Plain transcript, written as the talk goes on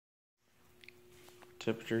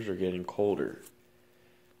temperatures are getting colder,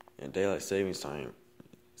 and daylight savings time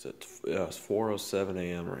is it's 4:07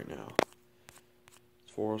 a.m. right now.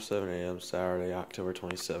 It's 4:07 a.m. Saturday, October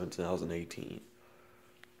 27, 2018,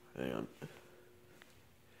 and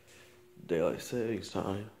daylight savings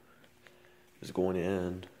time is going to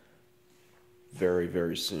end very,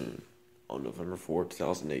 very soon on November 4th,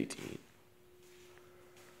 2018.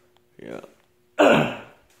 Yeah.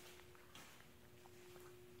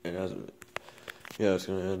 It's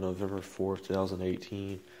going to end November 4th,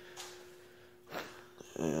 2018.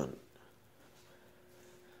 And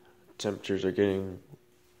temperatures are getting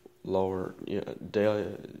lower. Yeah,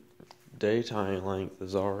 daytime length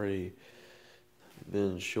has already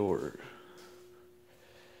been short.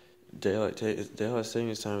 Daylight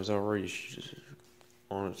savings time is already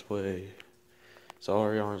on its way. It's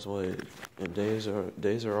already on its way, and days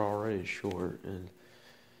are already short, and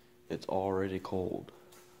it's already cold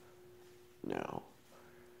now.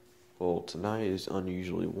 Well, tonight is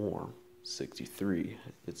unusually warm, 63.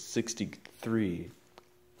 It's 63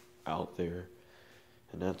 out there,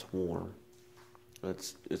 and that's warm.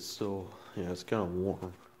 It's still, it's kind of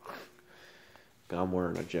warm. But I'm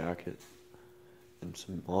wearing a jacket and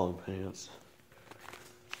some long pants.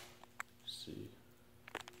 See,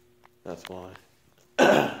 that's why.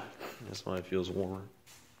 That's why it feels warmer.